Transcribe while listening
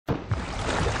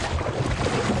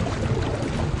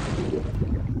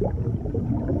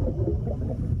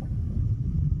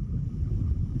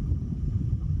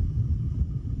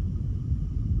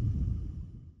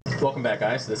welcome back,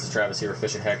 guys. This is Travis here with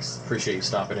Fish and Hex. Appreciate you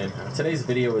stopping in. Today's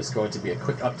video is going to be a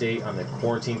quick update on the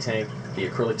quarantine tank, the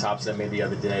acrylic tops that I made the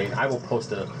other day. I will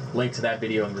post a link to that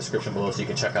video in the description below so you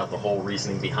can check out the whole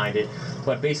reasoning behind it.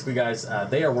 But basically, guys,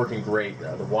 they are working great.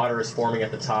 The water is forming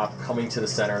at the top, coming to the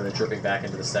center, and then dripping back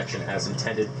into the section as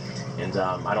intended. And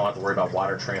I don't have to worry about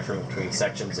water transferring between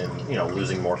sections and,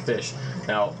 losing more fish.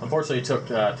 Now, unfortunately, it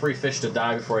took 3 fish to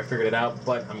die before I figured it out,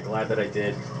 but I'm glad that I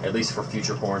did. At least for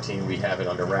future quarantine, we have it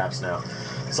under wraps now.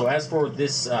 So as for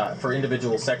this, for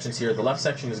individual sections here, the left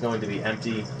section is going to be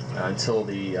empty until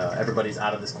the everybody's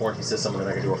out of this quarantine system, and then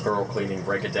I can do a thorough cleaning,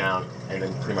 break it down, and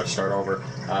then pretty much start over.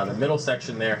 The middle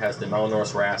section there has the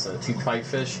melanurus wrasse and the 2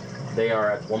 pipefish. They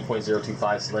are at 1.025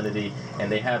 salinity,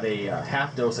 and they have a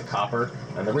half dose of copper.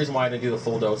 And the reason why I didn't do the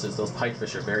full dose is those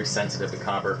pipefish are very sensitive to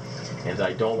copper, and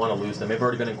I don't want to lose them. They've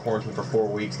already been in quarantine for 4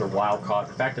 weeks. They're wild caught.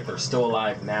 The fact that they're still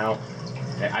alive now,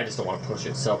 I just don't want to push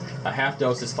it. So a half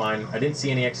dose is fine. I didn't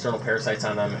see any external parasites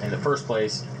on them in the first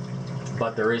place,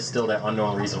 but there is still that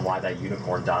unknown reason why that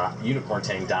unicorn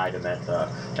tang died in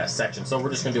that section. So we're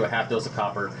just going to do a half dose of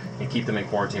copper and keep them in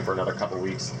quarantine for another couple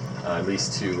weeks, at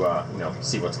least to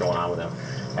see what's going on with them.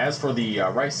 As for the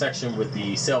right section with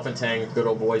the sailfin tang, good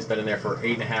old boy's been in there for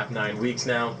 8.5, 9 weeks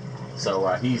now. So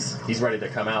he's ready to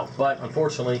come out. But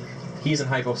unfortunately, he's in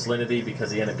hyposalinity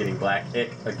because he ended up getting black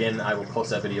ick. Again, I will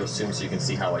post that video soon so you can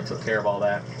see how I took care of all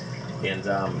that.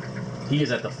 And he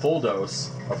is at the full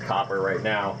dose of copper right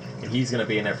now, and he's going to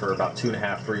be in there for about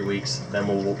 2.5, 3 weeks. Then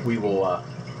we will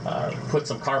put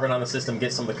some carbon on the system,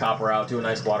 get some of the copper out, do a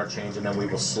nice water change, and then we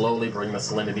will slowly bring the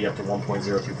salinity up to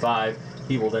 1.025.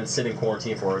 He will then sit in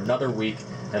quarantine for another week,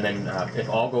 and then if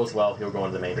all goes well, he'll go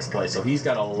into the main display. So he's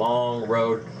got a long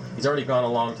road. He's already gone a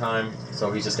long time,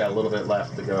 so he's just got a little bit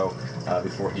left to go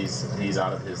before he's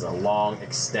out of his long,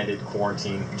 extended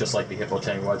quarantine, just like the hippo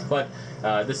tang was. But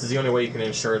this is the only way you can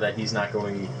ensure that he's not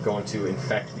going to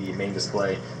infect the main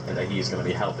display and that he is going to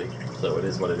be healthy. So it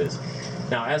is what it is.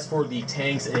 Now, as for the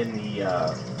tanks in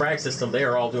the frag system, they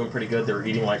are all doing pretty good. They're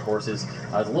eating like horses.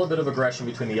 There's a little bit of aggression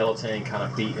between the yellow tang, kind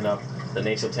of beating up the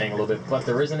naso tang a little bit, but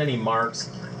there isn't any marks,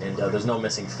 and there's no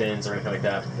missing fins or anything like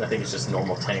that. I think it's just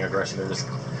normal tang aggression. They're just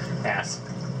ass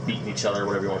beating each other,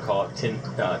 whatever you want to call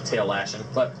it, tail lashing.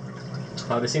 But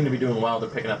they seem to be doing well. They're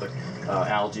picking up the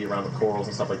algae around the corals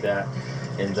and stuff like that.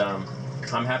 And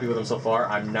I'm happy with them so far.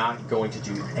 I'm not going to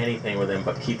do anything with them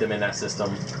but keep them in that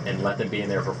system and let them be in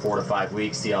there for 4 to 5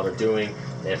 weeks, see how they're doing.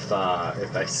 If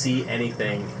I see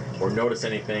anything or notice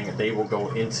anything, they will go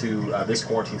into this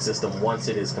quarantine system once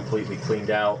it is completely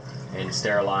cleaned out and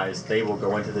sterilized. They will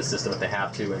go into this system if they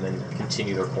have to and then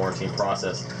continue their quarantine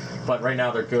process. But right now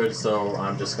they're good, so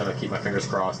I'm just going to keep my fingers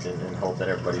crossed and hope that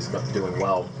everybody's doing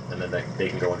well, and then they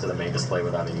can go into the main display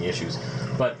without any issues.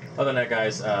 But other than that,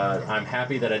 guys, I'm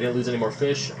happy that I didn't lose any more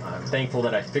fish. I'm thankful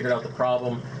that I figured out the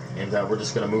problem, and we're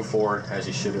just going to move forward as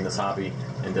you should in this hobby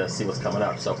and see what's coming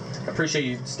up. So I appreciate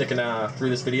you sticking through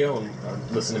this video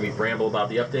and listening to me ramble about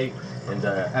the update. And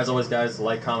as always, guys,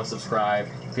 like, comment, subscribe.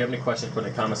 If you have any questions, put in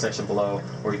the comment section below,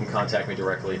 or you can contact me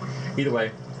directly. Either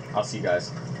way, I'll see you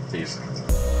guys. Peace.